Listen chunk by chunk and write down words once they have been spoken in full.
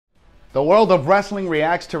The world of wrestling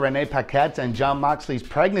reacts to Renee Paquette and Jon Moxley's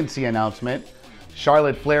pregnancy announcement.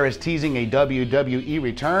 Charlotte Flair is teasing a WWE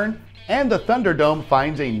return, and the Thunderdome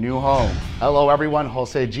finds a new home. Hello everyone,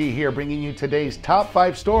 Jose G here, bringing you today's top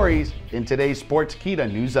 5 stories in today's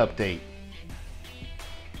Sportskeeda news update.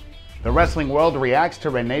 The wrestling world reacts to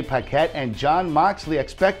Renee Paquette and Jon Moxley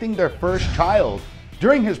expecting their first child.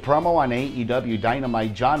 During his promo on AEW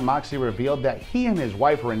Dynamite, Jon Moxley revealed that he and his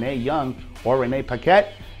wife Renee Young, or Renee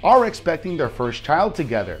Paquette, are expecting their first child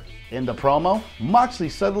together. In the promo, Moxley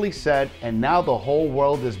subtly said, "And now the whole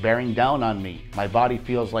world is bearing down on me. My body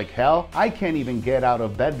feels like hell. I can't even get out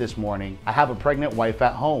of bed this morning. I have a pregnant wife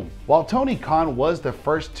at home." While Tony Khan was the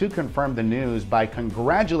first to confirm the news by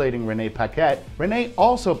congratulating Renee Paquette, Renee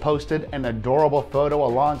also posted an adorable photo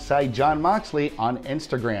alongside Jon Moxley on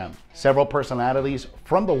Instagram. Several personalities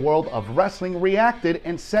from the world of wrestling reacted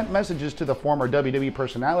and sent messages to the former WWE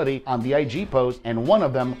personality on the IG post, and one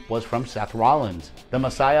of them was from Seth Rollins. The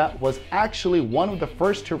Messiah was actually one of the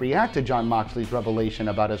first to react to Jon Moxley's revelation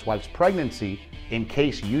about his wife's pregnancy. In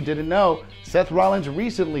case you didn't know, Seth Rollins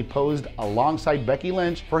recently posed alongside Becky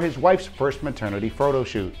Lynch for his wife's first maternity photo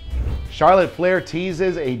shoot. Charlotte Flair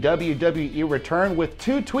teases a WWE return with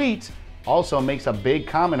 2 tweets, also makes a big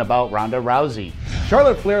comment about Ronda Rousey.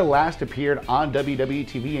 Charlotte Flair last appeared on WWE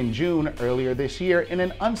TV in June earlier this year in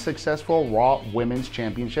an unsuccessful Raw Women's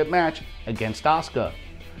Championship match against Asuka.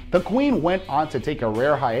 The Queen went on to take a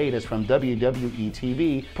rare hiatus from WWE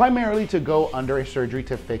TV, primarily to go under a surgery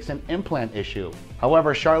to fix an implant issue.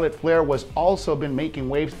 However, Charlotte Flair was also been making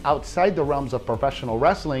waves outside the realms of professional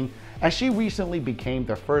wrestling, as she recently became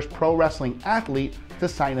the first pro wrestling athlete to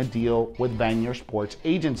sign a deal with Vanier Sports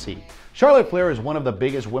Agency. Charlotte Flair is one of the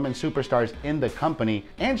biggest women superstars in the company,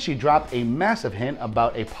 and she dropped a massive hint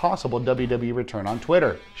about a possible WWE return on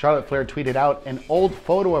Twitter. Charlotte Flair tweeted out an old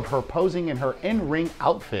photo of her posing in her in-ring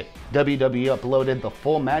outfit. WWE uploaded the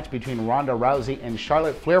full match between Ronda Rousey and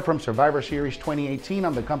Charlotte Flair from Survivor Series 2018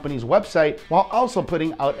 on the company's website, while also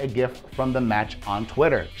putting out a GIF from the match on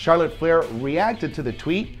Twitter. Charlotte Flair reacted to the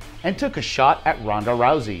tweet and took a shot at Ronda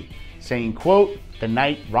Rousey, saying, quote, "The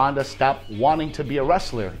night Ronda stopped wanting to be a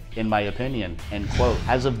wrestler, in my opinion," end quote.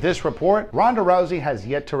 As of this report, Ronda Rousey has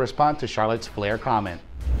yet to respond to Charlotte's Flair comment.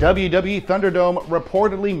 WWE Thunderdome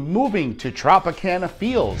reportedly moving to Tropicana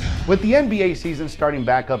Field. With the NBA season starting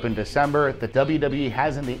back up in December, the WWE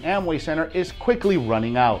has in the Amway Center is quickly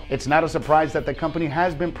running out. It's not a surprise that the company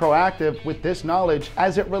has been proactive with this knowledge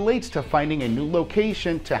as it relates to finding a new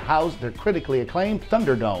location to house their critically acclaimed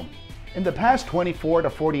Thunderdome. In the past 24 to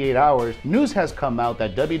 48 hours, news has come out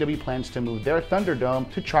that WWE plans to move their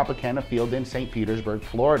Thunderdome to Tropicana Field in St. Petersburg,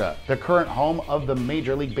 Florida, the current home of the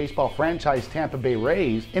Major League Baseball franchise Tampa Bay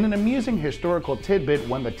Rays. In an amusing historical tidbit,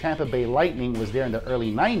 when the Tampa Bay Lightning was there in the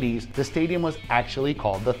early 90s, the stadium was actually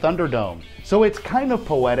called the Thunderdome. So it's kind of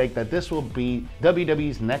poetic that this will be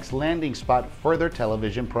WWE's next landing spot for their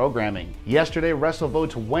television programming. Yesterday,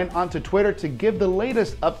 WrestleVotes went onto Twitter to give the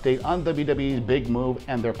latest update on WWE's big move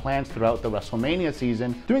and their plans throughout the WrestleMania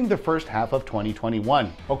season during the first half of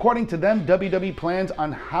 2021. According to them, WWE plans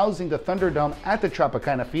on housing the Thunderdome at the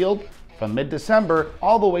Tropicana Field from mid-December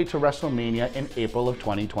all the way to WrestleMania in April of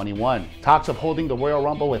 2021. Talks of holding the Royal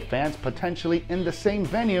Rumble with fans potentially in the same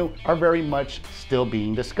venue are very much still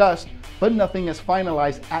being discussed, but nothing is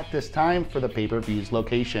finalized at this time for the pay-per-view's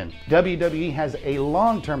location. WWE has a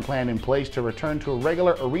long-term plan in place to return to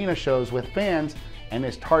regular arena shows with fans and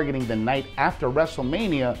is targeting the night after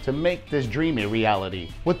WrestleMania to make this dream a reality.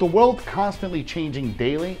 With the world constantly changing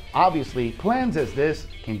daily, obviously plans as this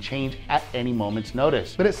can change at any moment's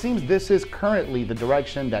notice. But it seems this is currently the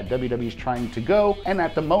direction that WWE is trying to go, and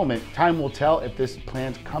at the moment, time will tell if this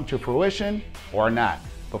plans come to fruition or not.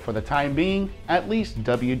 But for the time being, at least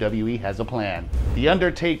WWE has a plan. The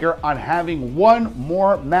Undertaker on having one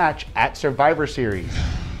more match at Survivor Series.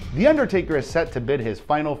 The Undertaker is set to bid his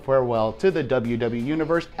final farewell to the WWE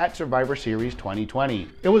Universe at Survivor Series 2020.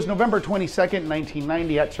 It was November 22nd,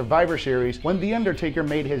 1990 at Survivor Series when The Undertaker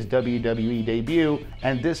made his WWE debut,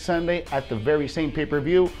 and this Sunday at the very same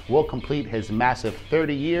pay-per-view will complete his massive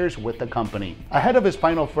 30 years with the company. Ahead of his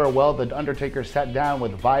final farewell, The Undertaker sat down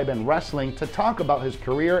with Vibe and Wrestling to talk about his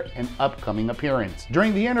career and upcoming appearance.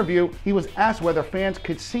 During the interview, he was asked whether fans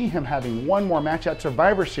could see him having one more match at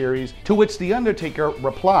Survivor Series, to which The Undertaker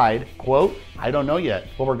replied, quote, "I don't know yet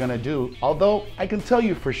what we're gonna do, although I can tell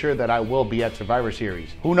you for sure that I will be at Survivor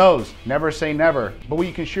Series. Who knows? Never say never, but what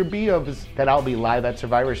you can sure be of is that I'll be live at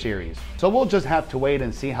Survivor Series. So we'll just have to wait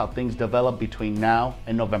and see how things develop between now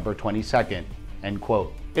and November 22nd. end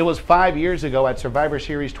quote. It was 5 years ago at Survivor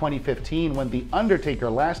Series 2015 when The Undertaker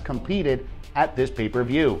last competed at this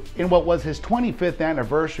pay-per-view. In what was his 25th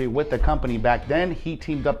anniversary with the company back then, he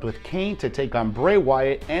teamed up with Kane to take on Bray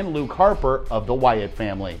Wyatt and Luke Harper of the Wyatt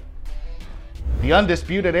family. The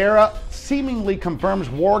Undisputed Era seemingly confirms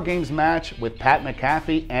WarGames match with Pat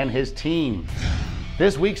McAfee and his team.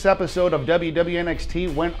 This week's episode of WWE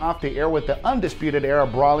NXT went off the air with the Undisputed Era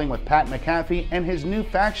brawling with Pat McAfee and his new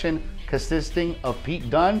faction consisting of Pete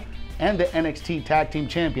Dunne and the NXT Tag Team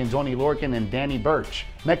Champions Oney Lorcan and Danny Burch.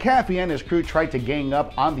 McAfee and his crew tried to gang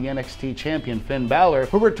up on the NXT Champion Finn Balor,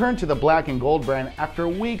 who returned to the black and gold brand after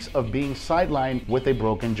weeks of being sidelined with a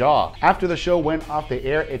broken jaw. After the show went off the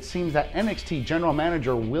air, it seems that NXT General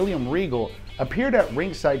Manager William Regal appeared at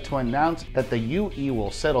ringside to announce that the UE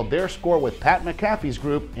will settle their score with Pat McAfee's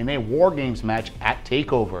group in a WarGames match at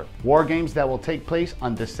TakeOver. WarGames that will take place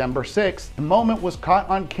on December 6th. The moment was caught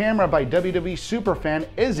on camera by WWE superfan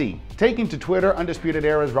Izzy. Taking to Twitter, Undisputed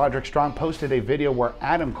Era's Roderick Strong posted a video where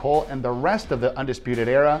Adam Cole and the rest of the Undisputed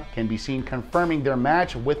Era can be seen confirming their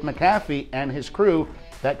match with McAfee and his crew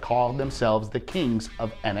that call themselves the Kings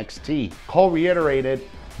of NXT. Cole reiterated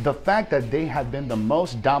the fact that they have been the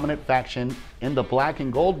most dominant faction in the black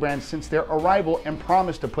and gold brand since their arrival and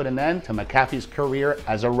promised to put an end to McAfee's career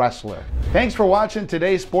as a wrestler. Thanks for watching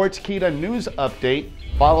today's Sportskeeda news update.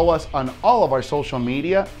 Follow us on all of our social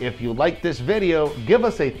media. If you like this video, give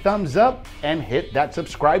us a thumbs up and hit that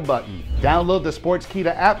subscribe button. Download the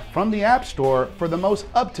Sportskeeda app from the App Store for the most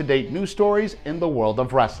up-to-date news stories in the world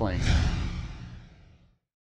of wrestling.